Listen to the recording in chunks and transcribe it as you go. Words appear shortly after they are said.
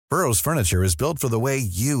Burrow's furniture is built for the way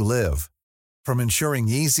you live. From ensuring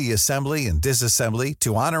easy assembly and disassembly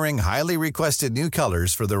to honoring highly requested new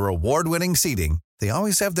colors for their award-winning seating, they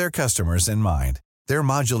always have their customers in mind. Their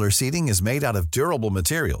modular seating is made out of durable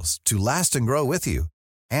materials to last and grow with you.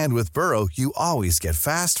 And with Burrow, you always get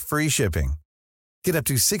fast, free shipping. Get up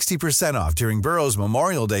to 60% off during Burrow's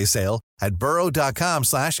Memorial Day sale at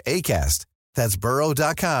burrow.com/ACAST. That's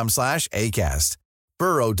burrow.com/ACAST.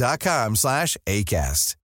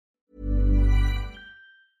 burrow.com/ACAST.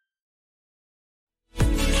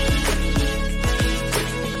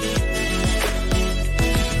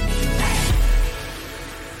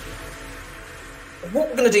 What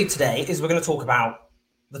we're going to do today is we're going to talk about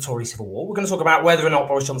the Tory civil war. We're going to talk about whether or not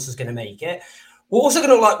Boris Johnson's going to make it. We're also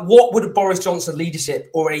going to look like what would a Boris Johnson leadership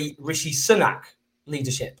or a Rishi Sunak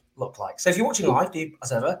leadership look like. So if you're watching live, do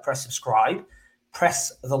as ever, press subscribe,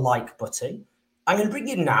 press the like button. I'm going to bring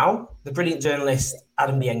in now the brilliant journalist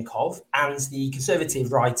Adam Bienkov and the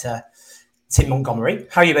Conservative writer Tim Montgomery.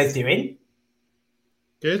 How are you both doing?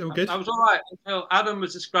 Good, all good. I was all right until Adam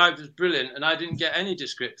was described as brilliant and I didn't get any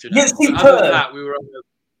description. Yes, superb. Other than that, we were on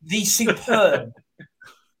the superb,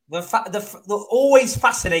 the always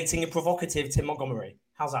fascinating and provocative Tim Montgomery.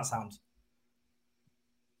 How's that sound?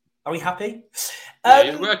 Are we happy?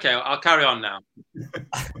 Okay, I'll carry on now.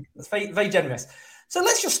 That's very, very generous. So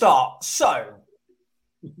let's just start. So,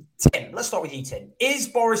 Tim, let's start with you, Tim. Is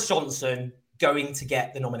Boris Johnson going to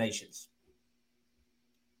get the nominations?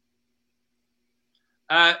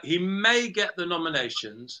 He may get the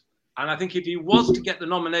nominations. And I think if he was to get the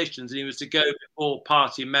nominations and he was to go before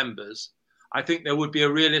party members, I think there would be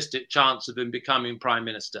a realistic chance of him becoming Prime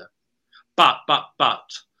Minister. But,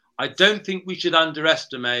 I don't think we should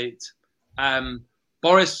underestimate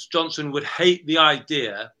Boris Johnson would hate the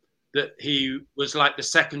idea that he was like the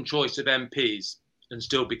second choice of MPs and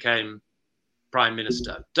still became Prime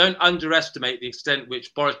Minister. Don't underestimate the extent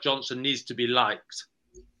which Boris Johnson needs to be liked.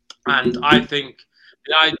 And I think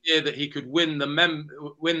the idea that he could win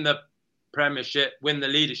the premiership, win the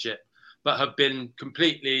leadership, but have been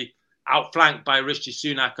completely outflanked by Rishi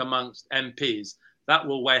Sunak amongst MPs, that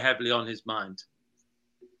will weigh heavily on his mind.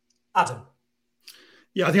 Adam?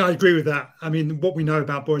 Yeah, I think I agree with that. I mean, what we know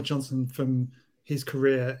about Boris Johnson from his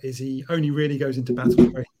career is he only really goes into battles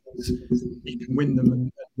where he can win them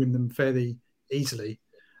and win them fairly easily.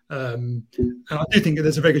 And I do think that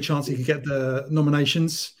there's a very good chance he could get the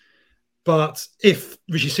nominations. But if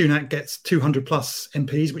Rishi Sunak gets 200 plus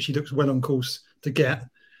MPs, which he looks well on course to get,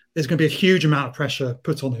 there's going to be a huge amount of pressure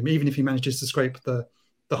put on him, even if he manages to scrape the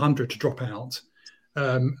 100 to drop out.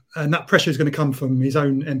 And that pressure is going to come from his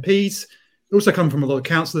own MPs. It also come from a lot of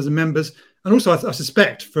councillors and members. And also, I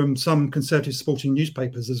suspect, from some Conservative supporting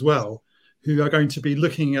newspapers as well, who are going to be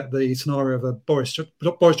looking at the scenario of a Boris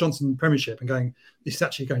Johnson premiership and going, this is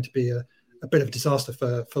actually going to be a bit of a disaster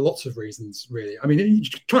for lots of reasons, really. I mean,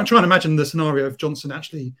 try and imagine the scenario of Johnson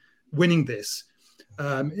actually winning this.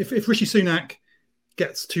 If Rishi Sunak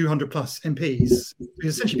gets 200 plus MPs, he's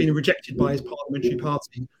essentially been rejected by his parliamentary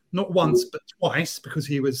party, not once, but twice, because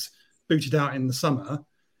he was booted out in the summer.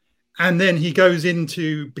 And then he goes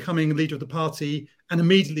into becoming leader of the party and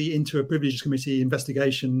immediately into a privileges committee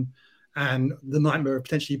investigation and the nightmare of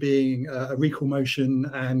potentially being a recall motion.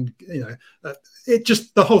 And, the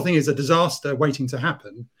whole thing is a disaster waiting to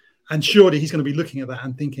happen. And surely he's going to be looking at that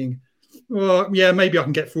and thinking, well, yeah, maybe I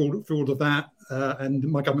can get through all of that and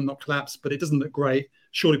my government not collapse, but it doesn't look great.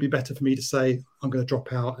 Surely it'd be better for me to say I'm going to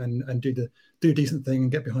drop out and do a decent thing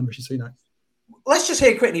and get behind Rishi Sunak. Let's just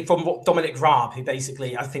hear quickly from Dominic Raab, who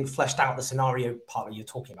basically, I think, fleshed out the scenario part that you're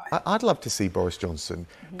talking about. I'd love to see Boris Johnson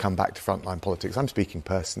come back to frontline politics. I'm speaking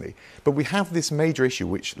personally. But we have this major issue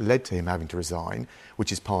which led to him having to resign,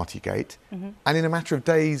 which is Partygate. And in a matter of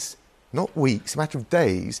days, not weeks, a matter of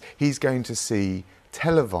days, he's going to see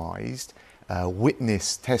televised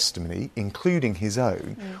witness testimony, including his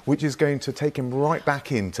own, which is going to take him right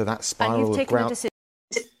back into that spiral of ground.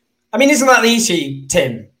 I mean, isn't that the issue,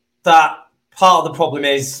 Tim? That part of the problem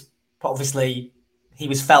is, obviously, he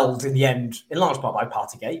was felled in the end, in large part by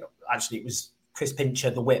Partygate. Actually, it was Chris Pincher,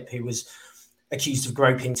 the whip, who was accused of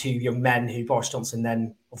groping two young men who Boris Johnson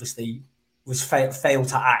then obviously was failed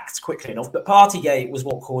to act quickly enough. But Partygate was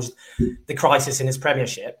what caused the crisis in his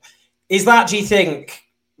premiership. Is that, do you think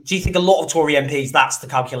a lot of Tory MPs, that's the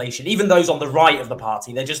calculation? Even those on the right of the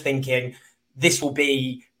party, they're just thinking,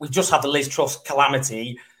 we've just had the Liz Truss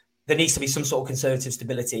calamity. There needs to be some sort of Conservative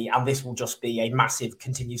stability, and this will just be a massive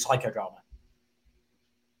continued psychodrama.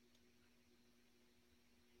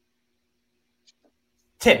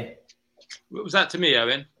 Tim? Was that to me,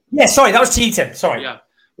 Owen? Yeah, sorry, that was to you, Tim. Sorry. Yeah.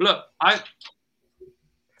 Look,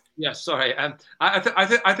 Yes, sorry.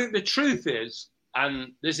 I think the truth is,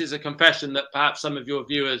 and this is a confession that perhaps some of your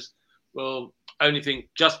viewers will only think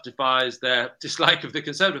justifies their dislike of the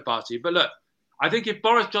Conservative Party. But look, I think if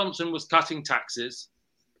Boris Johnson was cutting taxes,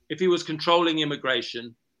 if he was controlling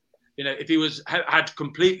immigration, if he had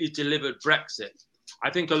completely delivered Brexit, I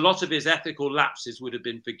think a lot of his ethical lapses would have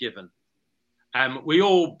been forgiven. We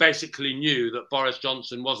all basically knew that Boris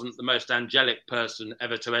Johnson wasn't the most angelic person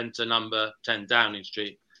ever to enter number 10 Downing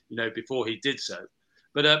Street, before he did so.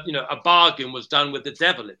 But, a bargain was done with the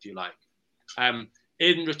devil, if you like.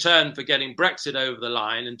 In return for getting Brexit over the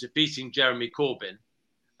line and defeating Jeremy Corbyn,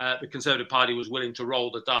 the Conservative Party was willing to roll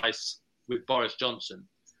the dice with Boris Johnson.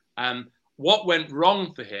 What went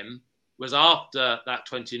wrong for him was after that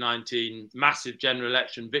 2019 massive general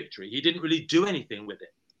election victory, he didn't really do anything with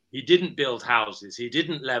it. He didn't build houses. He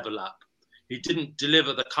didn't level up. He didn't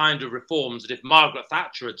deliver the kind of reforms that if Margaret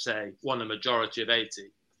Thatcher had, say, won a majority of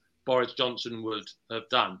 80, Boris Johnson would have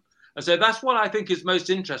done. And so that's what I think is most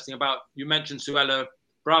interesting about, you mentioned Suella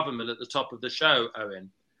Braverman at the top of the show,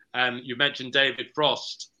 Owen. You mentioned David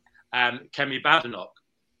Frost, Kemi Badenoch.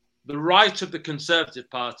 The right of the Conservative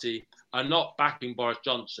Party are not backing Boris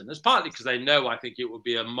Johnson. It's partly because they know, I think, it would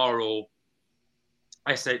be a moral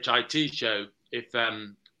SHIT show if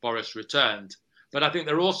Boris returned. But I think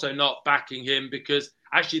they're also not backing him because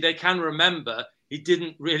actually they can remember he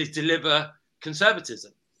didn't really deliver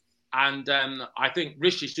conservatism. And I think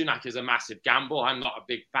Rishi Sunak is a massive gamble. I'm not a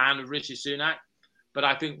big fan of Rishi Sunak, but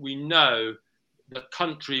I think we know the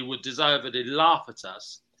country would deservedly laugh at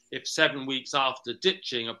us if 7 weeks after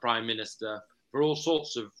ditching a prime minister for all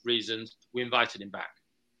sorts of reasons, we invited him back.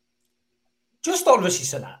 Just on Rishi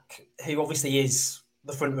Sunak, who obviously is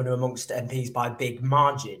the frontrunner amongst MPs by a big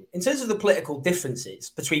margin, in terms of the political differences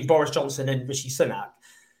between Boris Johnson and Rishi Sunak,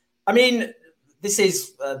 I mean, this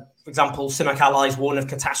is, for example, Sunak allies warn of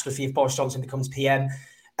catastrophe if Boris Johnson becomes PM.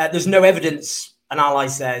 There's no evidence, an ally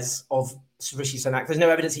says, of Rishi Sunak. There's no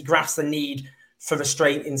evidence he grasps the need for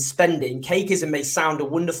restraint in spending. Cakeism may sound a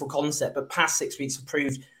wonderful concept, but past 6 weeks have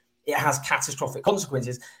proved it has catastrophic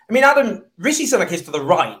consequences. I mean, Adam, Rishi Sunak is to the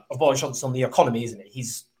right of Boris Johnson on the economy, isn't he?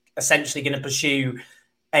 He's essentially going to pursue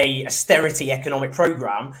a austerity economic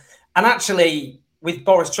programme. And actually, with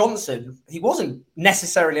Boris Johnson, he wasn't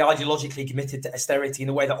necessarily ideologically committed to austerity in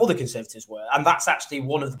the way that other Conservatives were. And that's actually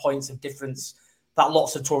one of the points of difference that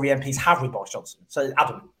lots of Tory MPs have with Boris Johnson. So,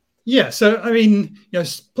 Adam. Yeah, so, I mean,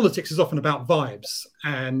 politics is often about vibes.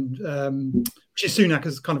 And Rishi Sunak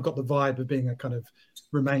has kind of got the vibe of being a kind of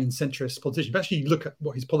Remain centrist politician. But actually, you look at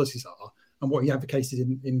what his policies are and what he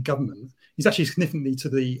advocated in government. He's actually significantly to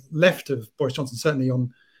the left of Boris Johnson, certainly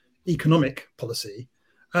on economic policy.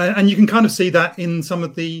 And you can kind of see that in some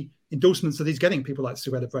of the endorsements that he's getting, people like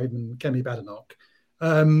Suella Braverman, Kemi Badenoch.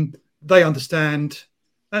 They understand,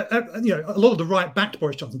 a lot of the right backed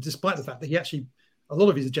Boris Johnson, despite the fact that he actually, a lot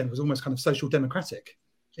of his agenda was almost kind of social democratic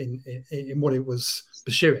in what it was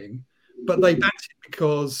pursuing. But they backed it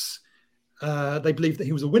because they believed that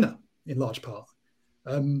he was a winner in large part.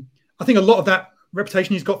 I think a lot of that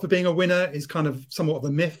reputation he's got for being a winner is kind of somewhat of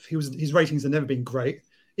a myth. His ratings have never been great.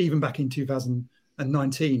 Even back in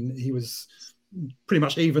 2019, he was pretty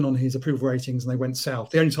much even on his approval ratings and they went south.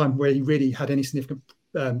 The only time where he really had any significant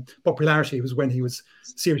popularity was when he was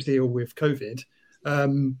seriously ill with COVID.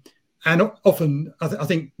 And often, I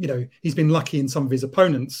think, he's been lucky in some of his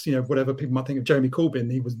opponents, whatever people might think of Jeremy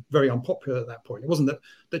Corbyn, he was very unpopular at that point. It wasn't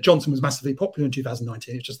that Johnson was massively popular in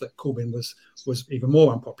 2019, it's just that Corbyn was even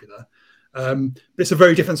more unpopular. But it's a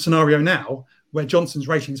very different scenario now where Johnson's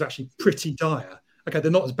ratings are actually pretty dire. Okay, they're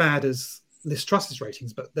not as bad as Liz Truss's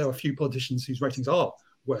ratings, but there are a few politicians whose ratings are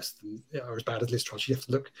worse than, are as bad as Liz Truss. You have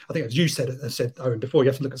to look, I think as you said, Owen, before, you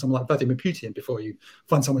have to look at someone like Vladimir Putin before you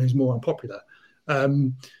find someone who's more unpopular.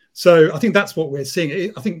 So I think that's what we're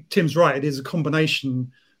seeing. I think Tim's right. It is a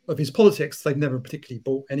combination of his politics. They've never particularly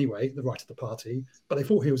bought anyway, the right of the party, but they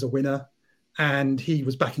thought he was a winner and he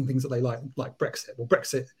was backing things that they like Brexit. Well,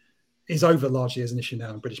 Brexit is over largely as an issue now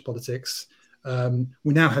in British politics.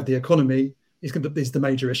 We now have the economy is the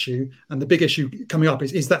major issue. And the big issue coming up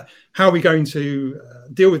is that how are we going to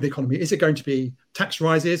deal with the economy? Is it going to be tax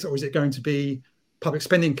rises or is it going to be public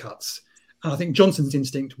spending cuts? And I think Johnson's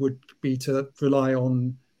instinct would be to rely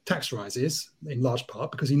on tax rises in large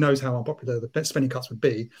part because he knows how unpopular the spending cuts would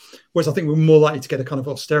be. Whereas I think we're more likely to get a kind of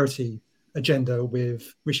austerity agenda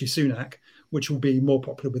with Rishi Sunak, which will be more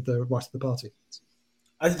popular with the right of the party.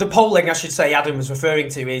 The polling, I should say, Adam was referring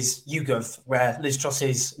to is YouGov, where Liz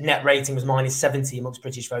Truss's net rating was -70 amongst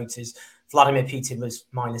British voters. Vladimir Putin was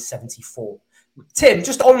 -74. Tim,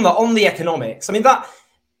 just on the economics, I mean,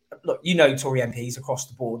 Tory MPs across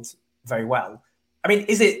the board very well. I mean,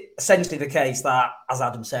 is it essentially the case that, as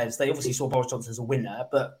Adam says, they obviously saw Boris Johnson as a winner,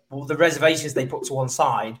 but the reservations they put to one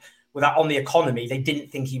side were that on the economy, they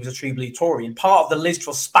didn't think he was a true blue Tory. And part of the Liz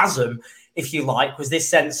Truss spasm, if you like, was this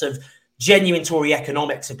sense of genuine Tory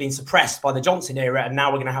economics have been suppressed by the Johnson era, and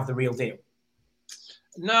now we're going to have the real deal.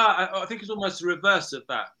 No, I think it's almost the reverse of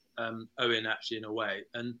that, Owen, actually, in a way.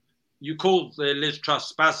 And you called the Liz Truss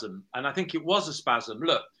spasm, and I think it was a spasm.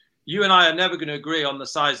 Look, you and I are never going to agree on the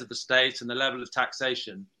size of the state and the level of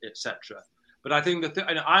taxation, etc. But I think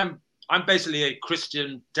I'm basically a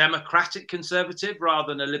Christian democratic conservative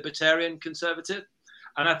rather than a libertarian conservative.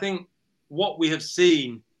 And I think what we have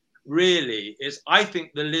seen really is, I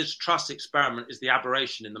think the Liz Truss experiment is the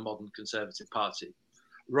aberration in the modern Conservative Party,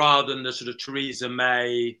 rather than the sort of Theresa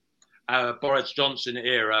May, Boris Johnson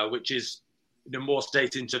era, which is more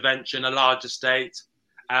state intervention, a larger state.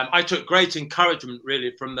 I took great encouragement,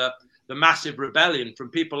 really, from the massive rebellion from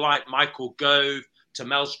people like Michael Gove to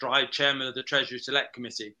Mel Stride, chairman of the Treasury Select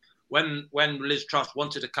Committee, when Liz Truss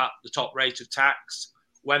wanted to cut the top rate of tax,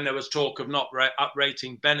 when there was talk of not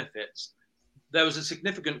uprating benefits. There was a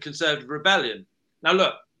significant Conservative rebellion. Now,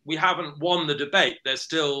 look, we haven't won the debate. There's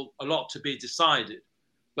still a lot to be decided.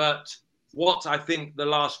 But what I think the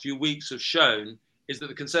last few weeks have shown is that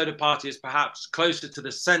the Conservative Party is perhaps closer to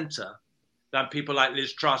the centre than people like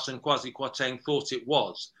Liz Truss and Kwasi Kwarteng thought it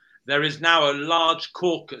was. There is now a large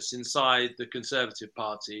caucus inside the Conservative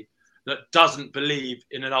Party that doesn't believe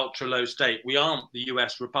in an ultra-low state. We aren't the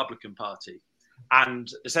US Republican Party. And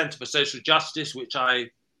the Centre for Social Justice, which I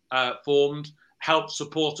formed, helped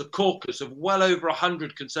support a caucus of well over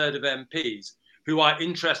 100 Conservative MPs who are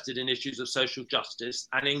interested in issues of social justice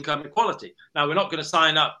and income equality. Now, we're not going to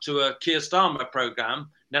sign up to a Keir Starmer programme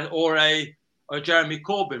or a Jeremy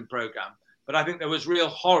Corbyn programme, but I think there was real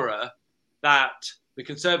horror that the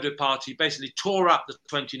Conservative Party basically tore up the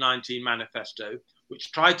 2019 manifesto,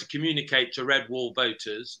 which tried to communicate to red wall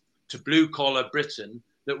voters, to blue-collar Britain,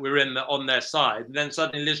 that we're on their side. And then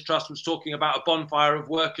suddenly Liz Truss was talking about a bonfire of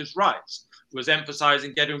workers' rights, was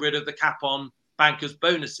emphasising getting rid of the cap on bankers'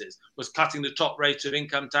 bonuses, was cutting the top rate of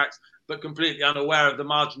income tax, but completely unaware of the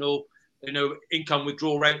marginal, income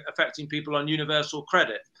withdrawal rate affecting people on universal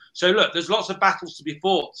credit. So look, there's lots of battles to be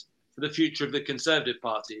fought for the future of the Conservative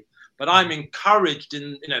Party, but I'm encouraged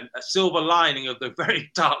in a silver lining of the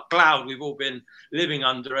very dark cloud we've all been living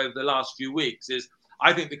under over the last few weeks is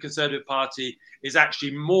I think the Conservative Party is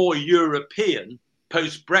actually more European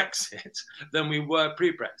post-Brexit than we were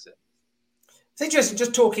pre-Brexit. It's interesting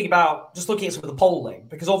just looking at some of the polling,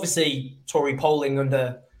 because obviously Tory polling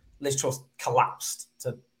under Liz Truss collapsed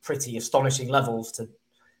to pretty astonishing levels, to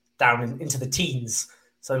down into the teens.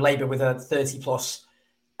 So Labour with a 30-plus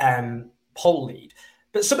poll lead.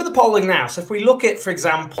 But some of the polling now, so if we look at, for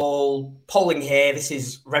example, polling here, this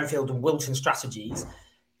is Renfield and Wilton Strategies,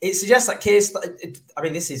 it suggests that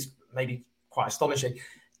this is maybe quite astonishing.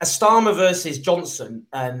 A Starmer versus Johnson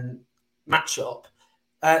matchup,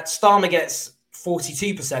 Starmer gets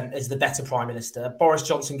 42% as the better Prime Minister. Boris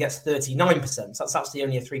Johnson gets 39%. So that's actually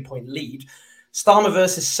only a 3-point lead. Starmer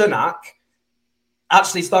versus Sunak,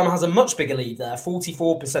 actually Starmer has a much bigger lead there. 44%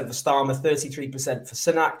 for Starmer, 33% for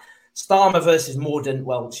Sunak. Starmer versus Mordaunt,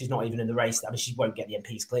 well, she's not even in the race. I mean, she won't get the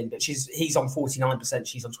MPs clean, but he's on 49%,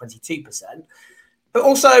 she's on 22%. But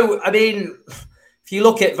also, I mean, if you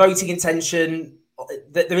look at voting intention,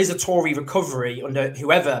 there is a Tory recovery under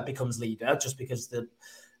whoever becomes leader, just because the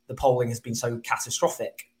polling has been so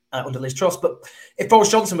catastrophic under Liz Truss. But if Boris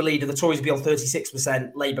Johnson were leader, the Tories would be on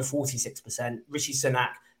 36%, Labour 46%, Rishi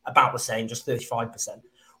Sunak about the same, just 35%.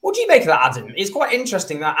 What do you make of that, Adam? It's quite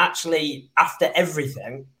interesting that actually, after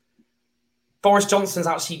everything, Boris Johnson's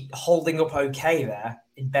actually holding up okay there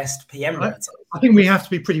in best PM rating. I think we have to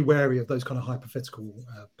be pretty wary of those kind of hypothetical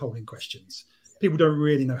polling questions. People don't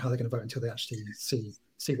really know how they're going to vote until they actually see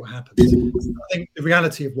what happens. I think the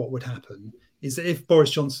reality of what would happen is that if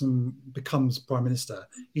Boris Johnson becomes Prime Minister,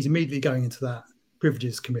 he's immediately going into that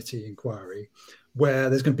Privileges Committee inquiry where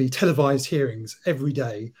there's going to be televised hearings every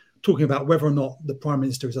day talking about whether or not the Prime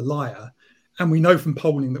Minister is a liar. And we know from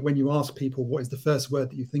polling that when you ask people what is the first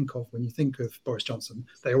word that you think of when you think of Boris Johnson,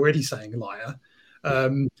 they're already saying liar.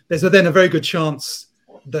 There's then a very good chance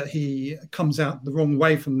that he comes out the wrong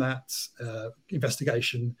way from that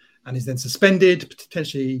investigation and is then suspended,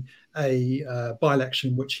 potentially a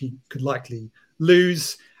by-election which he could likely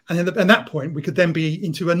lose. And at that point, we could then be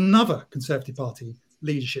into another Conservative Party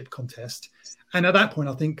leadership contest. And at that point,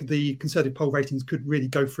 I think the Conservative poll ratings could really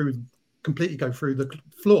completely go through the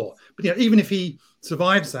floor. But even if he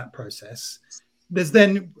survives that process, there's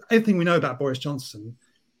then everything we know about Boris Johnson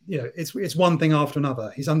it's one thing after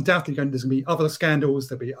another. He's undoubtedly there's going to be other scandals,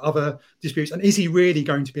 there'll be other disputes, and is he really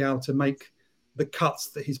going to be able to make the cuts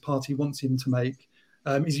that his party wants him to make?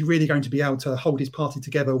 Is he really going to be able to hold his party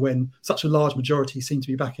together when such a large majority seem to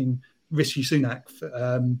be backing Rishi Sunak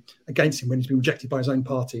against him when he's been rejected by his own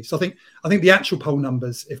party? So I think the actual poll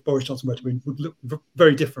numbers, if Boris Johnson were to win, would look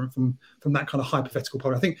very different from that kind of hypothetical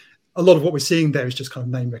poll. I think a lot of what we're seeing there is just kind of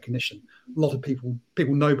name recognition. A lot of people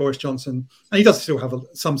know Boris Johnson, and he does still have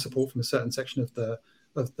some support from a certain section of the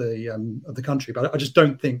country. But I just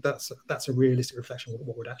don't think that's a realistic reflection of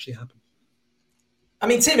what would actually happen. I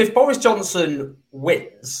mean, Tim, if Boris Johnson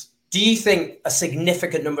wins, do you think a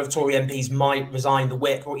significant number of Tory MPs might resign the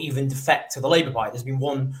whip or even defect to the Labour Party? There's been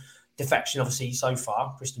one defection, obviously, so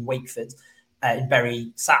far, Kristen Wakeford in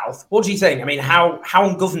Bury South. What do you think? I mean, how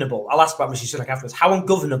ungovernable? I'll ask about Rishi Sunak afterwards. How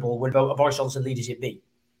ungovernable would a Boris Johnson leadership be?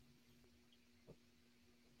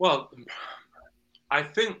 Well, I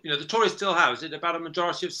think, the Tories still have, is it about a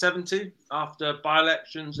majority of 70 after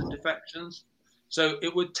by-elections and defections? So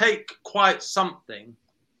it would take quite something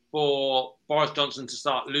for Boris Johnson to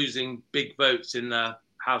start losing big votes in the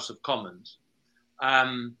House of Commons.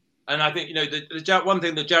 And I think, the one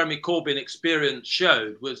thing that Jeremy Corbyn experience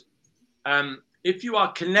showed was if you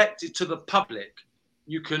are connected to the public,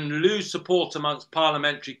 you can lose support amongst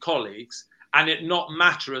parliamentary colleagues and it not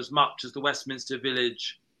matter as much as the Westminster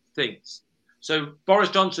Village thinks. So Boris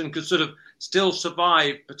Johnson could sort of still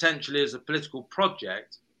survive potentially as a political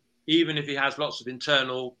project, even if he has lots of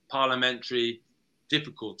internal parliamentary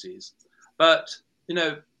difficulties. But,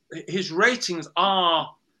 his ratings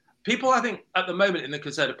are... People, I think, at the moment in the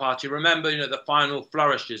Conservative Party remember, the final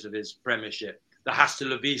flourishes of his premiership, the hasta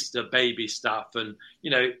la vista baby stuff, and,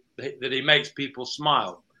 that he makes people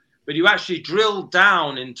smile. But you actually drill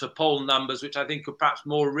down into poll numbers, which I think are perhaps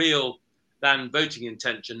more real than voting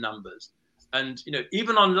intention numbers. And,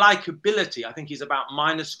 even on likability, I think he's about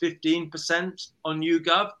minus 15% on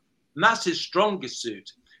YouGov. And that's his strongest suit.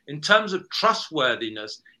 In terms of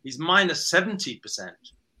trustworthiness, he's minus 70%.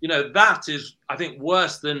 That is, I think,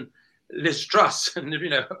 worse than Liz Truss. And,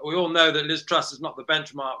 we all know that Liz Truss is not the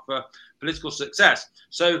benchmark for political success.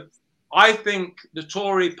 So I think the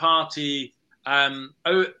Tory party, I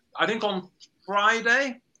think on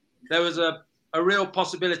Friday, there was a real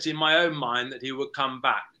possibility in my own mind that he would come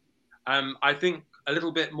back. I think a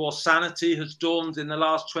little bit more sanity has dawned in the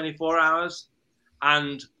last 24 hours.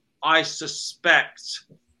 And I suspect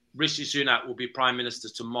Rishi Sunak will be Prime Minister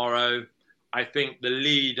tomorrow. I think the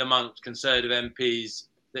lead amongst Conservative MPs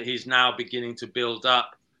that he's now beginning to build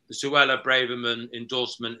up, the Suella Braverman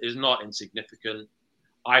endorsement is not insignificant.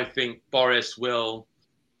 I think Boris will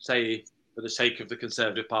say, for the sake of the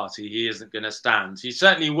Conservative Party, he isn't going to stand. He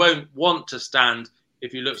certainly won't want to stand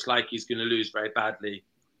if he looks like he's going to lose very badly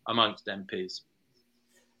amongst MPs.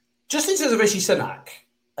 Just in terms of Rishi Sunak,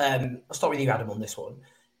 I'll start with you, Adam, on this one.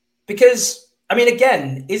 Because, I mean,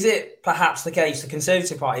 again, is it perhaps the case the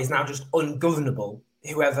Conservative Party is now just ungovernable,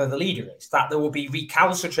 whoever the leader is, that there will be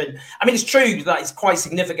recalcitrant? I mean, it's true that it's quite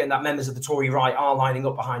significant that members of the Tory right are lining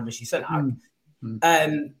up behind Rishi Sunak.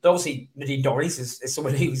 Obviously, Nadine Dorries is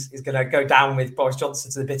someone who's going to go down with Boris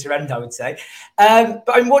Johnson to the bitter end, I would say. But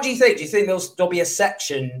I mean, what do you think? Do you think there'll be a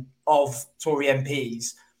section of Tory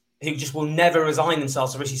MPs who just will never resign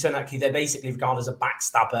themselves to Rishi Sunak, who they basically regard as a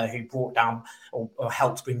backstabber who brought down or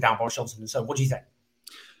helped bring down Boris Johnson and so on? What do you think?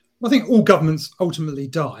 Well, I think all governments ultimately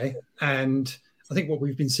die. And I think what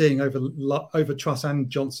we've been seeing over Truss and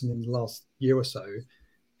Johnson in the last year or so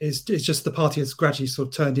is just the party has gradually sort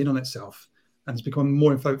of turned in on itself and has become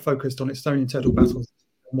more focused on its own internal battles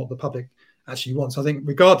and what the public actually wants. I think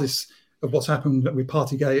regardless of what's happened with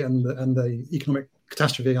Partygate and the economic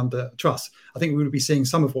catastrophe under Truss, I think we will be seeing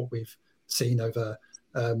some of what we've seen over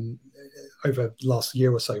last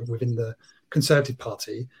year or so within the Conservative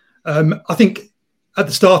Party. I think at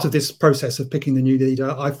the start of this process of picking the new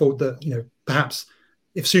leader, I thought that perhaps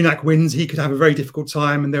if Sunak wins, he could have a very difficult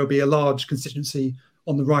time, and there will be a large constituency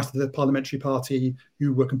on the right of the parliamentary party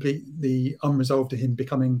who were completely unresolved to him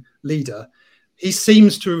becoming leader. He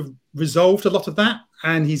seems to have resolved a lot of that,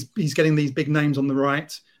 and he's getting these big names on the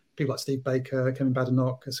right, people like Steve Baker, Kevin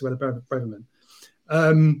Badenoch, Suella Braverman.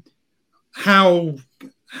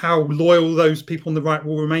 How loyal those people on the right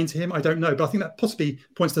will remain to him, I don't know. But I think that possibly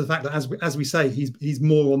points to the fact that, as we say, he's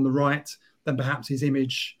more on the right than perhaps his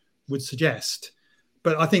image would suggest.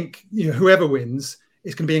 But I think whoever wins,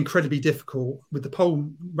 it's going to be incredibly difficult with the poll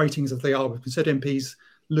ratings as they are, with Conservative MPs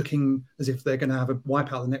looking as if they're going to have a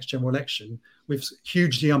wipeout the next general election, with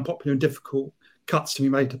hugely unpopular and difficult cuts to be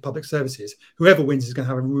made to public services. Whoever wins is going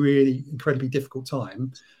to have a really incredibly difficult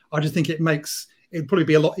time. I just think it makes it'd probably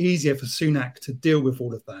be a lot easier for Sunak to deal with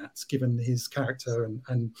all of that, given his character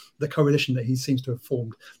and the coalition that he seems to have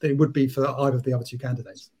formed, than it would be for either of the other two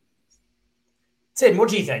candidates. Tim, what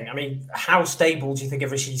do you think? I mean, how stable do you think a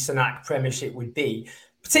Rishi Sunak premiership would be?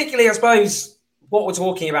 Particularly, I suppose, what we're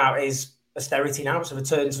talking about is austerity now, so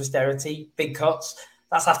return to austerity, big cuts.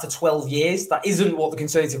 That's after 12 years. That isn't what the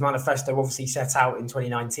Conservative manifesto obviously set out in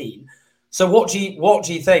 2019. So what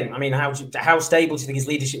do you think? I mean, how stable do you think his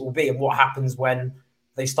leadership will be, and what happens when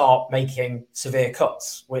they start making severe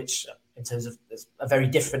cuts, which in terms of a very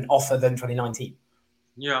different offer than 2019?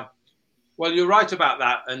 Yeah, well, you're right about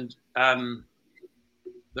that, and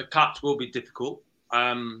the cuts will be difficult.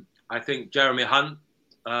 I think Jeremy Hunt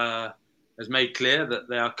has made clear that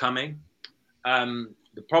they are coming.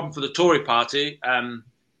 The problem for the Tory party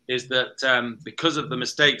is that because of the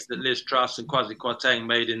mistakes that Liz Truss and Kwasi Kwarteng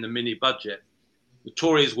made in the mini budget, the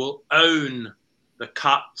Tories will own the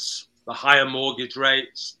cuts, the higher mortgage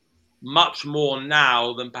rates, much more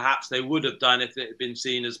now than perhaps they would have done if it had been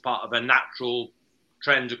seen as part of a natural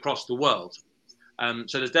trend across the world.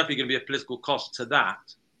 So there's definitely going to be a political cost to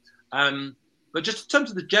that. But just in terms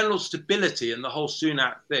of the general stability and the whole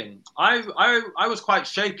Sunak thing, I was quite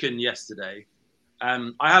shaken yesterday.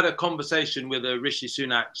 I had a conversation with a Rishi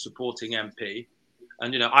Sunak supporting MP,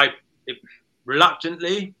 and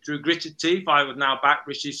reluctantly, through gritted teeth, I would now back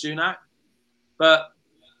Rishi Sunak. But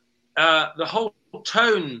the whole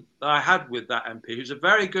tone that I had with that MP, who's a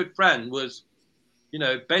very good friend, was,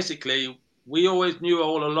 basically, we always knew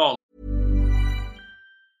all along.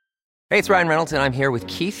 Hey, it's Ryan Reynolds, and I'm here with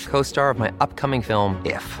Keith, co-star of my upcoming film,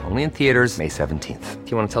 If, only in theaters May 17th.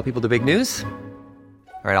 Do you want to tell people the big news?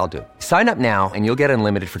 All right, I'll do it. Sign up now and you'll get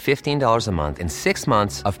unlimited for $15 a month and 6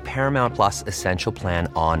 months of Paramount Plus Essential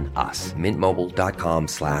Plan on us.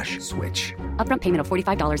 MintMobile.com/switch. Upfront payment of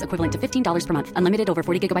 $45 equivalent to $15 per month. Unlimited over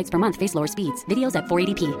 40 gigabytes per month. Face lower speeds. Videos at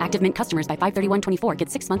 480p. Active Mint customers by 531.24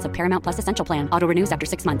 get 6 months of Paramount Plus Essential Plan. Auto renews after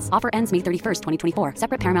 6 months. Offer ends May 31st, 2024.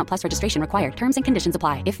 Separate Paramount Plus registration required. Terms and conditions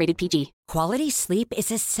apply if rated PG. Quality sleep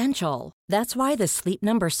is essential. That's why the Sleep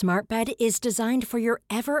Number Smart Bed is designed for your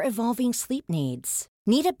ever-evolving sleep needs.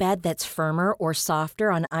 Need a bed that's firmer or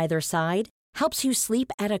softer on either side? Helps you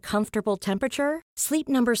sleep at a comfortable temperature? Sleep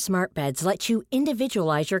Number Smart Beds let you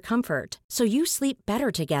individualize your comfort, so you sleep better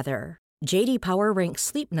together. J.D. Power ranks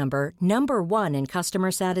Sleep Number number 1 in customer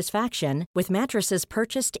satisfaction with mattresses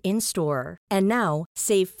purchased in-store. And now,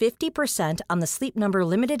 save 50% on the Sleep Number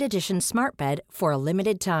Limited Edition Smart Bed for a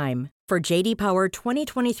limited time. For J.D. Power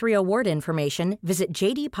 2023 award information, visit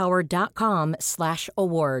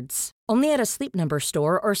jdpower.com/awards. Only at a Sleep Number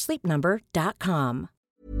store or sleepnumber.com.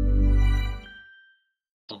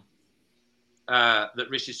 That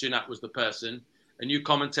Rishi Sunak was the person, and you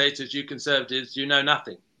commentators, you Conservatives, you know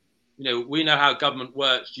nothing. We know how government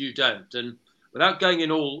works, you don't. And without going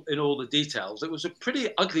in all the details, it was a pretty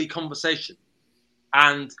ugly conversation.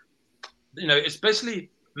 And, it's basically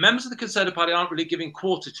members of the Conservative Party aren't really giving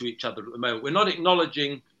quarter to each other at the moment. We're not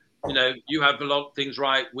acknowledging, you have a lot of things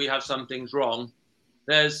right, we have some things wrong.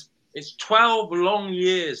 It's 12 long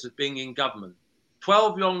years of being in government,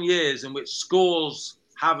 12 long years in which scores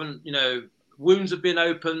haven't, wounds have been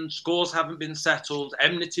opened, scores haven't been settled,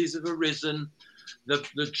 enmities have arisen.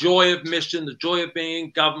 The joy of mission, the joy of being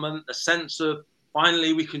in government, the sense of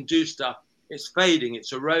finally we can do stuff, it's fading,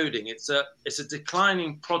 it's eroding, it's a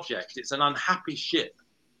declining project, it's an unhappy ship.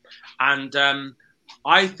 And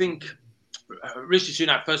I think Rishi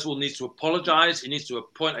Sunak, first of all, needs to apologise. He needs to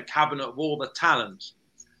appoint a cabinet of all the talents.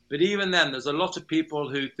 But even then, there's a lot of people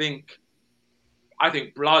who think, I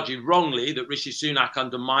think largely wrongly, that Rishi Sunak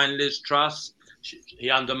undermined Liz Truss. He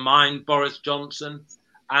undermined Boris Johnson.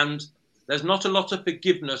 And there's not a lot of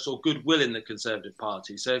forgiveness or goodwill in the Conservative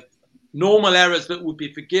Party. So normal errors that would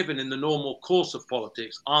be forgiven in the normal course of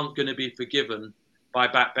politics aren't going to be forgiven by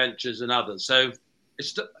backbenchers and others. So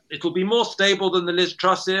it'll be more stable than the Liz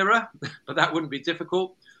Truss era, but that wouldn't be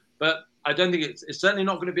difficult. But I don't think it's certainly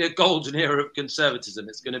not going to be a golden era of conservatism.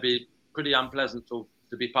 It's going to be pretty unpleasant to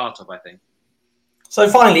be part of, I think. So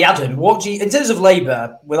finally, Adam, in terms of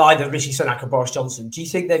Labour, with either Rishi Sunak or Boris Johnson, do you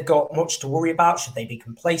think they've got much to worry about? Should they be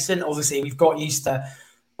complacent? Obviously, we've got used to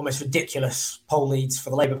almost ridiculous poll leads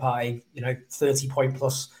for the Labour Party, 30-point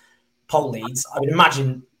plus poll leads. I would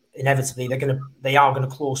imagine inevitably they are going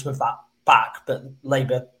to claw some of that back, but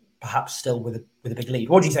Labour perhaps still with a big lead.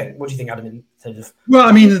 What do you think? What do you think, Adam, in terms of? Well,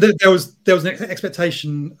 I mean, there was an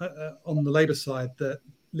expectation on the Labour side that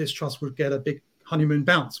Liz Truss would get a big honeymoon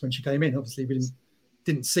bounce when she came in. Obviously, we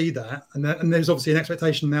didn't see that, and there's obviously an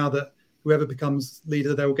expectation now that whoever becomes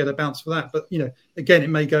leader, they will get a bounce for that. But again, it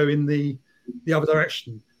may go in the other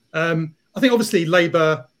direction. I think obviously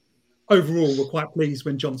Labour overall were quite pleased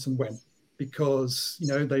when Johnson went, because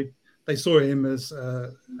they saw him as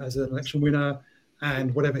an election winner,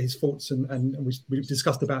 and whatever his faults and we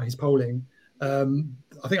discussed about his polling,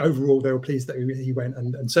 I think overall they were pleased that he went,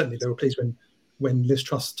 and certainly they were pleased when Liz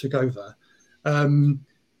Truss took over.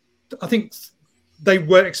 I think they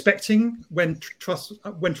were expecting when Truss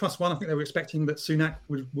won. I think they were expecting that Sunak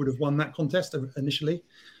would have won that contest initially,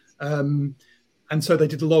 and so they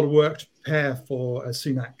did a lot of work to prepare for a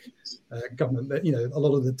Sunak government. That a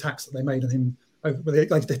lot of the attacks that they made on him,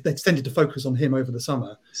 they tended to focus on him over the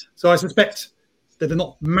summer. So I suspect that they're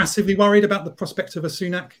not massively worried about the prospect of a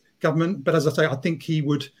Sunak government, but as I say, I think he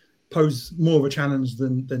would pose more of a challenge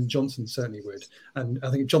than Johnson certainly would. And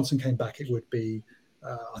I think if Johnson came back, it would be.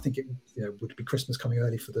 I think it would be Christmas coming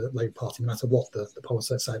early for the Labour Party, no matter what the polls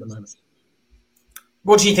say at the moment.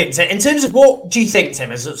 What do you think, Tim? In terms of what do you think,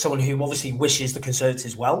 Tim, as someone who obviously wishes the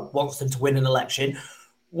Conservatives well, wants them to win an election,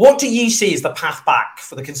 what do you see as the path back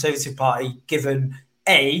for the Conservative Party, given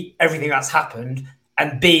A, everything that's happened,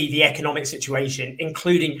 and B, the economic situation,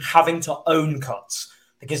 including having to own cuts?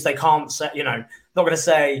 Because they can't say, not going to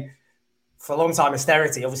say for a long time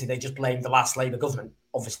austerity. Obviously, they just blamed the last Labour government.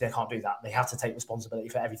 Obviously, they can't do that. They have to take responsibility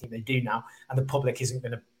for everything they do now, and the public isn't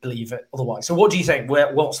going to believe it otherwise. So what do you think?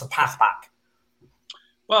 What's the path back?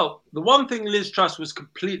 Well, the one thing Liz Truss was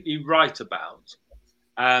completely right about,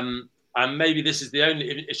 and maybe this is the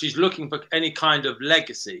only, if she's looking for any kind of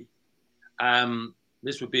legacy,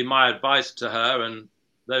 this would be my advice to her and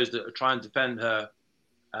those that are trying to defend her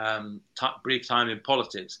brief time in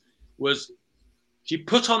politics, was she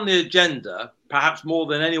put on the agenda, perhaps more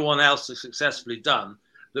than anyone else has successfully done,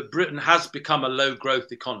 that Britain has become a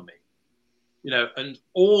low-growth economy. And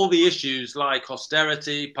all the issues like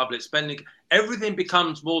austerity, public spending, everything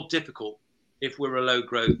becomes more difficult if we're a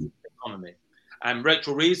low-growth economy. And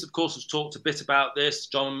Rachel Reeves, of course, has talked a bit about this,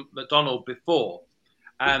 John McDonnell before.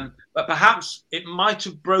 But perhaps it might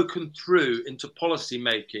have broken through into policy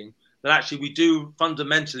making that actually we do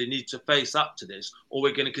fundamentally need to face up to this, or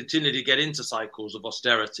we're going to continue to get into cycles of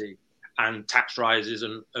austerity and tax rises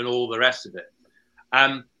and all the rest of it.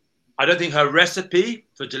 I don't think her recipe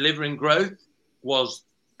for delivering growth was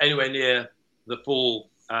anywhere near the full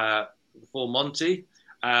Monty.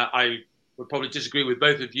 I would probably disagree with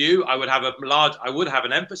both of you. I would have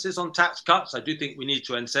an emphasis on tax cuts. I do think we need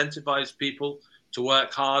to incentivize people to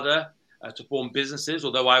work harder, to form businesses,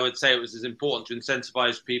 although I would say it was as important to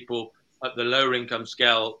incentivize people at the lower income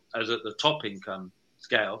scale as at the top income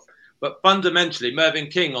scale. But fundamentally, Mervyn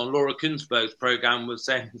King on Laura Kuenssberg's program was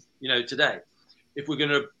saying, today, if we're going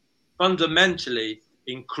to fundamentally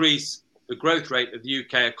increase the growth rate of the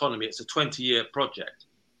UK economy, it's a 20-year project.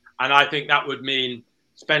 And I think that would mean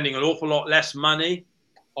spending an awful lot less money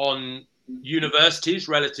on universities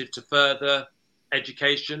relative to further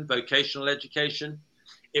education, vocational education.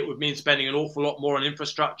 It would mean spending an awful lot more on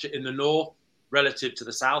infrastructure in the north relative to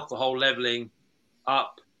the south, the whole levelling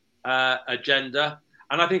up agenda.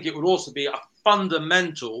 And I think it would also be a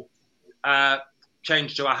fundamental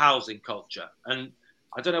change to our housing culture. And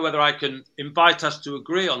I don't know whether I can invite us to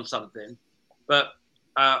agree on something, but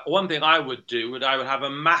one thing I would do I would have a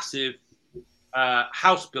massive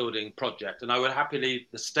house building project, and I would happily,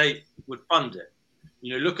 the state would fund it.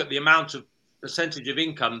 Look at the amount of percentage of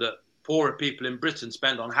income that poorer people in Britain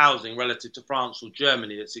spend on housing relative to France or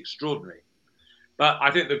Germany. It's extraordinary. But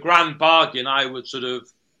I think the grand bargain I would sort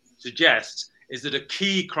of suggest is that a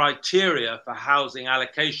key criteria for housing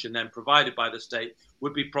allocation then provided by the state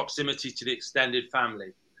would be proximity to the extended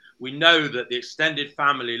family. We know that the extended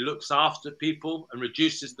family looks after people and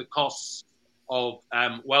reduces the costs of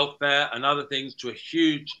welfare and other things to a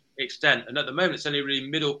huge extent. And at the moment, it's only really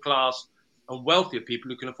middle class and wealthier people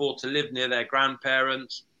who can afford to live near their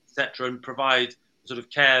grandparents, etc., and provide the sort of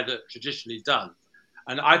care that traditionally done.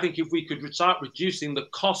 And I think if we could start reducing the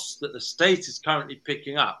costs that the state is currently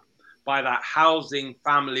picking up by that housing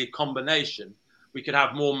family combination, we could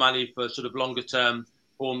have more money for sort of longer term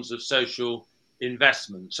forms of social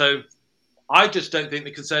investment. So I just don't think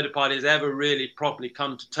the Conservative Party has ever really properly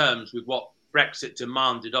come to terms with what Brexit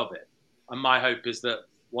demanded of it. And my hope is that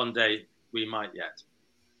one day we might yet.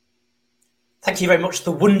 Thank you very much,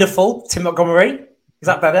 the wonderful Tim Montgomery. Is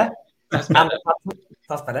that better? That's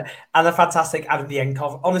better. And the fantastic Adam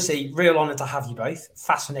Bienkov. Honestly, real honour to have you both.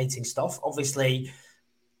 Fascinating stuff. Obviously,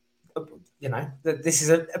 this is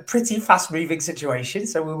a pretty fast-moving situation,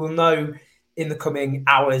 so we will know in the coming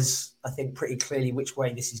hours, I think, pretty clearly which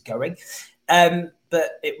way this is going.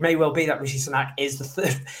 But it may well be that Rishi Sunak is the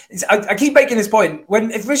third. I keep making this point.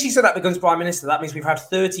 If Rishi Sunak becomes Prime Minister, that means we've had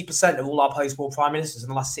 30% of all our post-war Prime Ministers in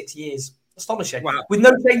the last 6 years. Astonishing. Wow. With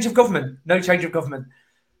no change of government.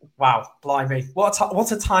 Wow, blimey.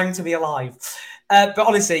 What a time to be alive. But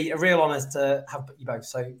honestly, a real honour to have you both.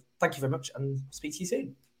 So thank you very much and speak to you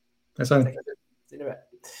soon. Thanks, See you in a bit.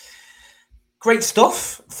 Great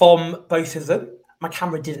stuff from both of them. My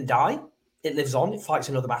camera didn't die. It lives on. It fights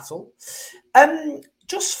another battle.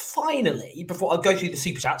 Just finally, before I'll go through the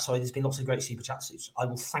super chat, sorry, there's been lots of great super chats. I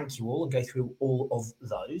will thank you all and go through all of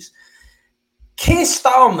those. Keir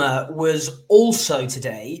Starmer was also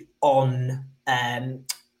today on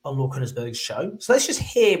Lord Kunnasberg's show. So let's just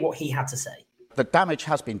hear what he had to say. The damage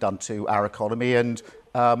has been done to our economy, and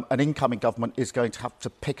an incoming government is going to have to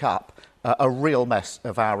pick up a real mess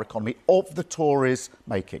of our economy, of the Tories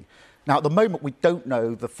making. Now, at the moment, we don't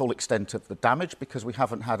know the full extent of the damage because we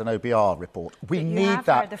haven't had an OBR report. We need that. You have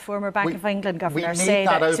heard the former Bank of England governor say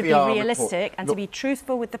that to be realistic and to be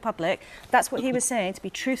truthful with the public. That's what he was saying, to be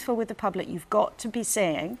truthful with the public. You've got to be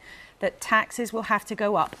saying that taxes will have to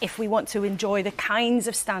go up if we want to enjoy the kinds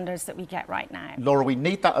of standards that we get right now. Laura, we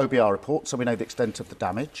need that OBR report so we know the extent of the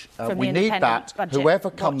damage. We need that, whoever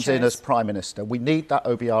comes in as Prime Minister, we need that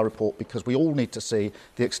OBR report because we all need to see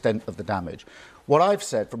the extent of the damage. What I've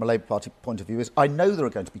said from a Labour Party point of view is I know there are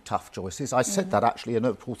going to be tough choices. I said that actually in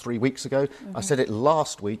Liverpool 3 weeks ago. I said it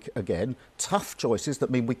last week again. Tough choices that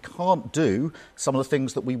mean we can't do some of the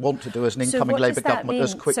things that we want to do as an incoming Labour government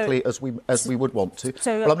as quickly as we would want to.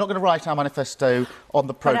 Well, I'm not going to write our manifesto on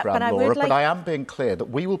the programme, Laura, but I am being clear that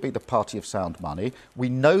we will be the party of sound money. We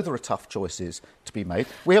know there are tough choices to be made.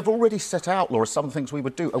 We have already set out, Laura, some things we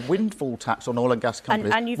would do. A windfall tax on oil and gas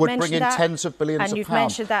companies would bring in tens of billions of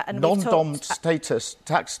pounds. Non-dom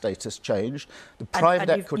tax status change, the private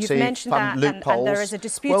equity fund loopholes. And there is a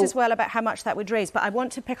dispute as well about how much that would raise. But I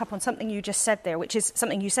want to pick up on something you just said there, which is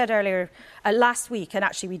something you said earlier last week, and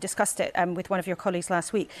actually we discussed it with one of your colleagues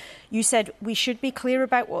last week. You said we should be clear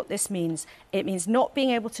about what this means. It means not being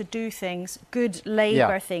able to do things, good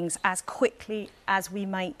Labour things, as quickly as we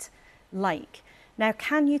might like. Now,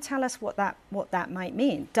 can you tell us what that might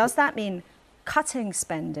mean? Does that mean cutting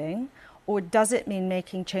spending, or does it mean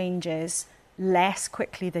making changes less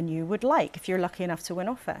quickly than you would like if you're lucky enough to win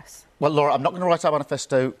office? Well, Laura, I'm not going to write our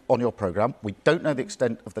manifesto on your programme. We don't know the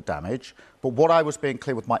extent of the damage. But what I was being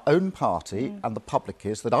clear with my own party and the public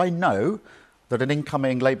is that I know that an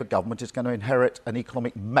incoming Labour government is going to inherit an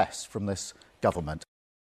economic mess from this government.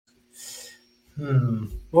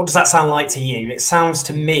 What does that sound like to you? It sounds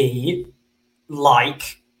to me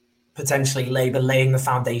like potentially Labour laying the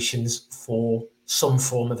foundations for some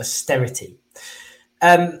form of austerity.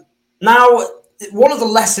 Now, one of the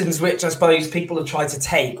lessons which I suppose people have tried to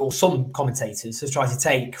take, or some commentators have tried to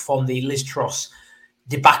take from the Liz Truss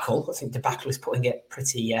debacle, I think debacle is putting it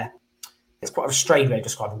pretty, it's quite a strange way of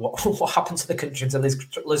describing what happened to the country to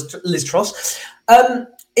Liz Truss,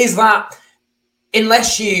 is that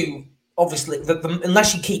unless you, obviously,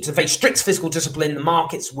 unless you keep a very strict fiscal discipline, the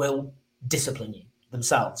markets will discipline you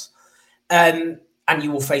themselves, and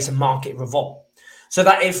you will face a market revolt. So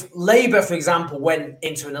that if Labour, for example, went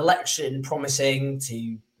into an election promising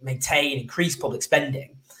to maintain, increase public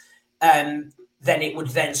spending, then it would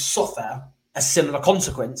then suffer a similar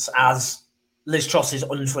consequence as Liz Truss's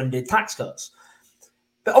unfunded tax cuts.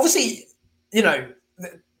 But obviously, you know,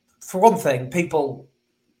 for one thing,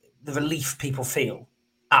 the relief people feel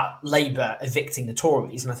at Labour evicting the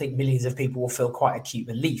Tories, and I think millions of people will feel quite acute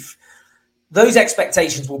relief. Those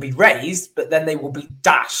expectations will be raised, but then they will be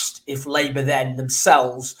dashed if Labour then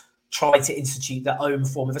themselves try to institute their own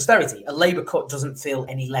form of austerity. A Labour cut doesn't feel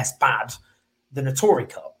any less bad than a Tory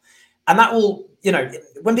cut. And that will, you know,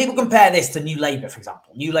 when people compare this to New Labour, for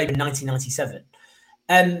example, New Labour in 1997,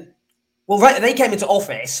 they came into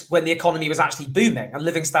office when the economy was actually booming and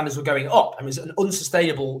living standards were going up. And it was an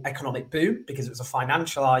unsustainable economic boom because it was a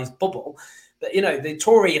financialised bubble. But, you know, the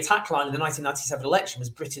Tory attack line in the 1997 election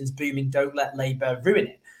was Britain's booming, don't let Labour ruin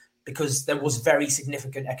it, because there was very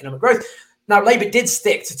significant economic growth. Now, Labour did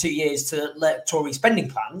stick to 2 years to let Tory spending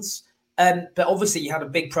plans, but obviously you had a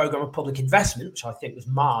big programme of public investment, which I think was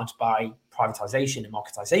marred by privatisation and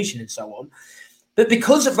marketisation and so on. But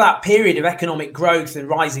because of that period of economic growth and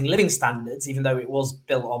rising living standards, even though it was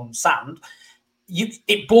built on sand,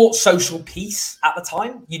 it brought social peace at the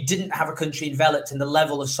time. You didn't have a country enveloped in the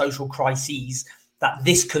level of social crises that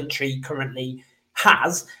this country currently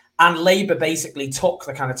has. And Labour basically took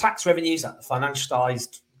the kind of tax revenues that the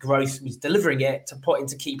financialised growth was delivering it to put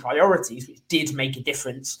into key priorities, which did make a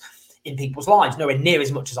difference in people's lives. Nowhere near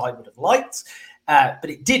as much as I would have liked, but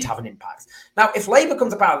it did have an impact. Now, if Labour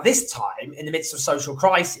comes about this time in the midst of social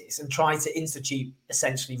crisis and try to institute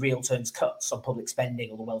essentially real terms cuts on public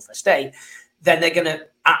spending or the welfare state, then they're going to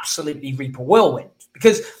absolutely reap a whirlwind,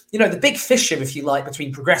 Because, the big fissure, if you like,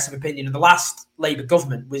 between progressive opinion and the last Labour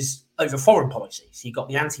government was over foreign policy. So you've got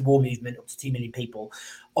the anti-war movement, up to 2 million people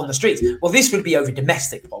on the streets. Well, this would be over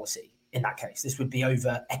domestic policy in that case. This would be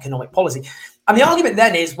over economic policy. And the argument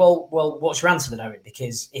then is, well, what's your answer then, Owen?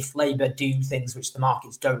 Because if Labour do things which the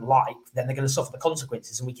markets don't like, then they're going to suffer the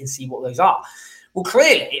consequences, and we can see what those are. Well,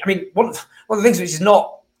 clearly, I mean, one of the things which is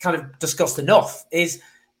not kind of discussed enough is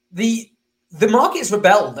the markets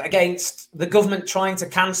rebelled against the government trying to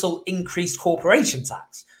cancel increased corporation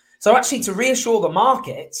tax. So actually, to reassure the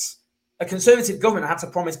markets, a Conservative government had to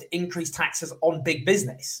promise to increase taxes on big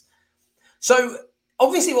business. So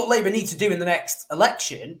obviously what Labour need to do in the next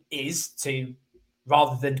election is to,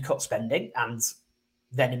 rather than cut spending and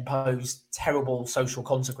then impose terrible social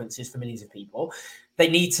consequences for millions of people, they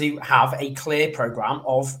need to have a clear programme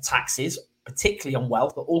of taxes, particularly on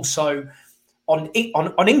wealth, but also on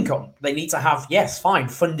income. They need to have,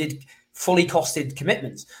 funded, fully costed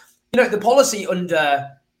commitments. The policy under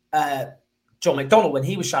John McDonnell, when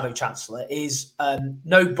he was Shadow Chancellor, is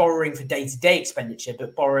no borrowing for day-to-day expenditure,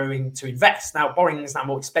 but borrowing to invest. Now, borrowing is now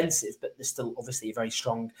more expensive, but there's still obviously a very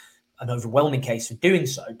strong and overwhelming case for doing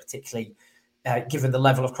so, particularly given the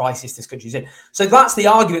level of crisis this country's in. So that's the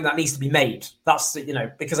argument that needs to be made. That's,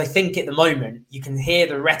 because I think at the moment you can hear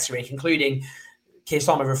the rhetoric, including Keir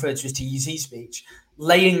Starmer referred to his TUC speech,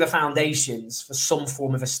 laying the foundations for some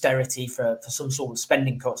form of austerity, for some sort of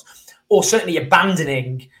spending cuts, or certainly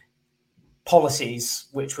abandoning policies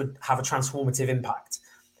which would have a transformative impact.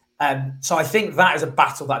 So I think that is a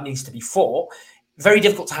battle that needs to be fought. Very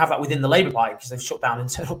difficult to have that within the Labour Party because they've shut down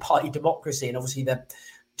internal party democracy, and obviously they're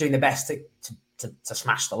doing their best to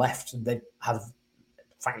smash the left, and they have,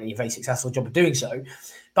 frankly, a very successful job of doing so.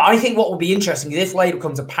 But I think what will be interesting is if Labour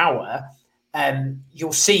comes to power,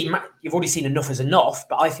 you'll see, you've already seen enough is enough,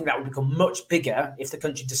 but I think that will become much bigger if the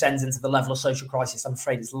country descends into the level of social crisis I'm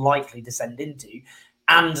afraid it's likely to descend into,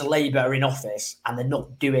 and Labour are in office and they're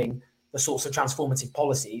not doing the sorts of transformative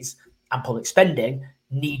policies and public spending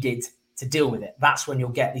needed to deal with it. That's when you'll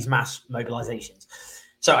get these mass mobilisations.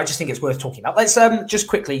 So I just think it's worth talking about. Let's just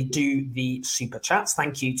quickly do the super chats.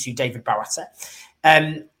 Thank you to David Barata.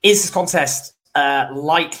 Is this contest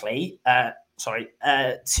likely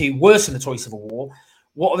to worsen the Tory civil war?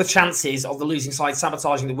 What are the chances of the losing side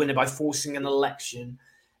sabotaging the winner by forcing an election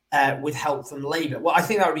with help from Labour? Well, I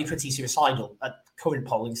think that would be pretty suicidal at current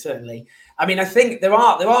polling, certainly. I mean, I think there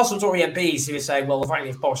are some Tory MPs who are saying, well,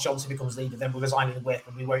 frankly, if Boris Johnson becomes leader, then we'll resign in the whip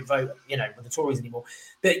and we won't vote, with the Tories anymore.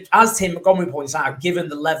 But as Tim Montgomery points out, given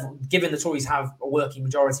the Tories have a working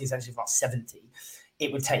majority, essentially of about 70,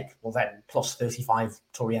 it would take, plus 35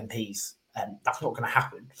 Tory MPs. That's not going to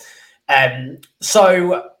happen.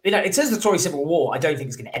 So, in terms of the Tory civil war, I don't think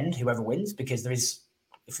it's going to end whoever wins, because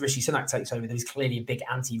if Rishi Sunak takes over, there is clearly a big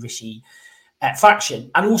anti-Rishi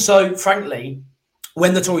faction. And also, frankly,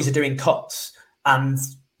 when the Tories are doing cuts and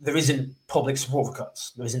there isn't public support for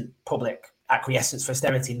cuts, there isn't public acquiescence for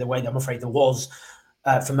austerity in the way that I'm afraid there was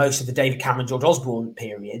for most of the David Cameron, George Osborne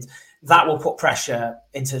period, that will put pressure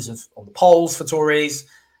in terms of on the polls for Tories.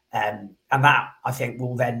 And that, I think,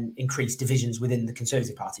 will then increase divisions within the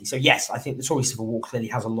Conservative Party. So, yes, I think the Tory civil war clearly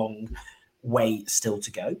has a long way still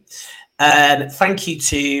to go. Thank you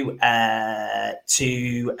to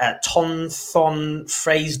Tonthon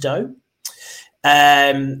Frasedo.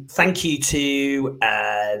 Thank you to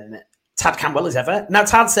Tad Campbell, as ever. Now,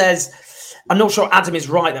 Tad says, I'm not sure Adam is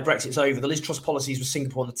right that Brexit's over. The Liz Truss policies with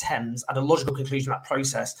Singapore and the Thames and a logical conclusion of that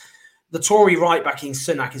process. The Tory right backing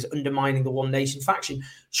Sunak is undermining the One Nation faction.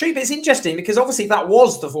 True, but it's interesting because obviously that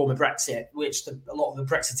was the form of Brexit, which a lot of the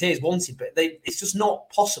Brexiteers wanted, but it's just not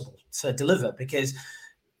possible to deliver because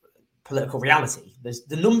political reality. There's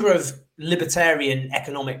the number of libertarian,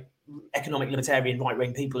 economic libertarian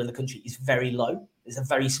right-wing people in the country is very low. There's a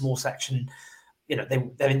very small section.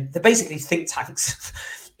 They're basically think tanks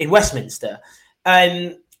in Westminster.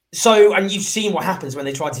 So, and you've seen what happens when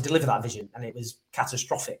they tried to deliver that vision, and it was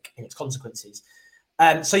catastrophic in its consequences.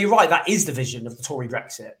 So you're right, that is the vision of the Tory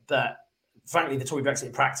Brexit. But frankly, the Tory Brexit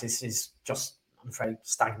in practice is just, I'm afraid,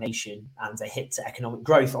 stagnation and a hit to economic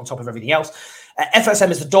growth on top of everything else.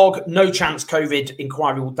 FSM is the dog. No chance COVID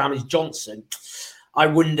inquiry will damage Johnson. I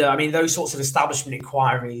wonder, I mean, those sorts of establishment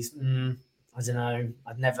inquiries, I don't know.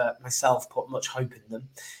 I've never myself put much hope in them.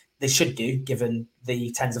 They should do, given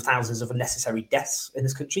the tens of thousands of unnecessary deaths in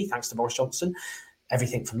this country, thanks to Boris Johnson.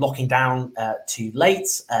 Everything from locking down too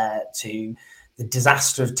late to the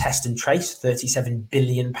disaster of test and trace, £37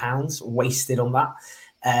 billion wasted on that,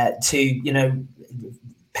 to,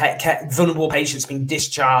 vulnerable patients being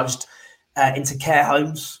discharged into care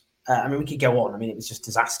homes. I mean, we could go on. I mean, it was just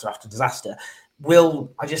disaster after disaster.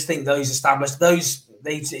 I just think those established,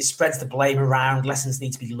 it spreads the blame around. Lessons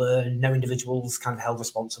need to be learned. No individuals kind of held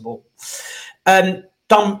responsible.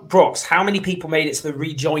 Don Brooks, how many people made it to the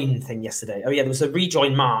rejoin thing yesterday? Oh yeah, there was a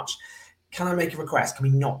rejoin march. Can I make a request? Can we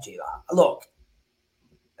not do that? Look,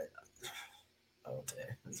 oh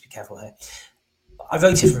dear, let's be careful here. I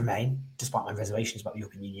voted for Remain, despite my reservations about the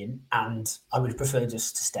European Union, and I would have preferred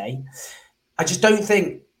us to stay. I just don't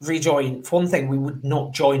think rejoin, for one thing, we would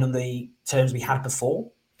not join on the terms we had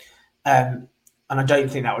before. And I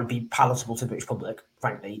don't think that would be palatable to the British public,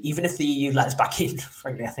 frankly. Even if the EU let us back in,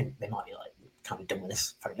 frankly, I think they might be like, kind of done with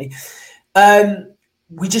this, frankly.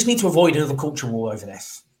 We just need to avoid another culture war over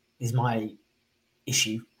this, is my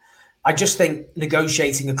issue. I just think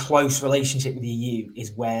negotiating a close relationship with the EU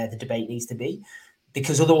is where the debate needs to be,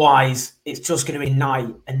 because otherwise it's just going to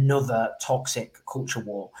ignite another toxic culture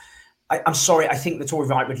war. I'm sorry, I think the Tory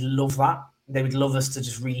right would love that. They would love us to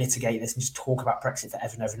just relitigate this and just talk about Brexit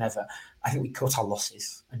forever and ever and ever. I think we cut our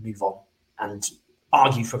losses and move on and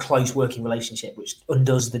argue for a close working relationship, which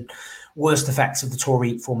undoes the worst effects of the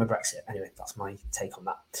Tory form of Brexit. Anyway, that's my take on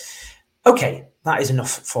that. Okay, that is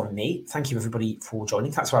enough from me. Thank you, everybody, for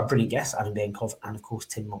joining. Thanks to our brilliant guests, Adam Bienkov and, of course,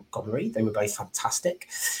 Tim Montgomery. They were both fantastic.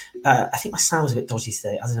 I think my sound was a bit dodgy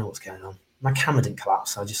today. I don't know what's going on. My camera didn't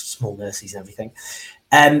collapse, so just small mercies and everything.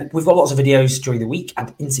 We've got lots of videos during the week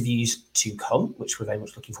and interviews to come, which we're very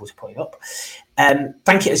much looking forward to putting up.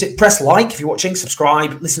 Thank you. Press like if you're watching,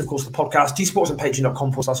 subscribe, listen, of course, to the podcast. Do support us on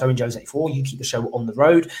patreon.com/OwenJones84. You keep the show on the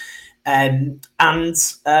road. And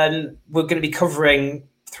we're going to be covering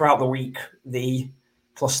throughout the week the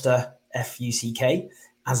cluster FUCK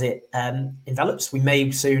as it envelops. We may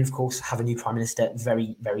soon, of course, have a new Prime Minister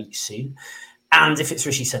very, very soon. And if it's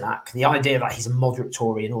Rishi Sunak, the idea that he's a moderate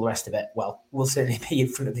Tory and all the rest of it, well, we'll certainly be in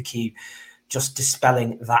front of the queue just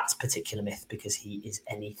dispelling that particular myth, because he is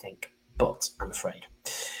anything but, I'm afraid.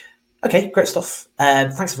 Okay, great stuff.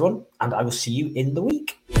 Thanks, everyone, and I will see you in the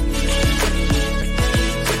week.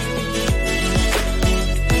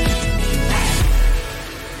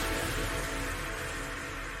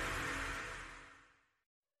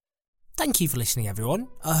 Thank you for listening, everyone.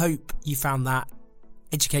 I hope you found that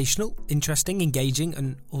educational, interesting, engaging,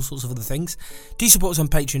 and all sorts of other things. Do support us on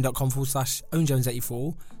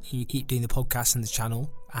patreon.com/OwenJones84. You keep doing the podcast and the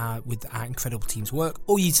channel with our incredible team's work,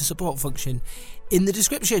 or use the support function in the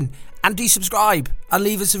description. And do subscribe and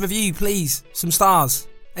leave us a review, please. Some stars,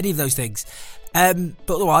 any of those things. But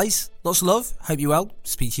otherwise, lots of love. Hope you're well.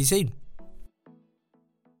 Speak to you soon.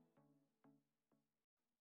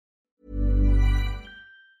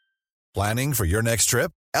 Planning for your next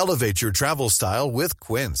trip? Elevate your travel style with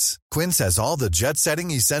Quince. Quince has all the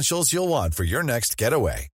jet-setting essentials you'll want for your next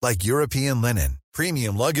getaway, like European linen,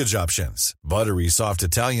 premium luggage options, buttery soft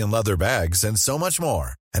Italian leather bags, and so much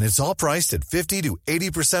more. And it's all priced at 50 to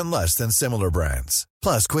 80% less than similar brands.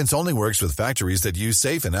 Plus, Quince only works with factories that use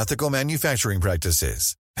safe and ethical manufacturing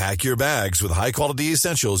practices. Pack your bags with high-quality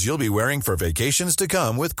essentials you'll be wearing for vacations to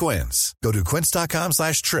come with Quince. Go to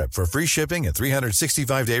quince.com/trip for free shipping and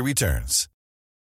 365-day returns.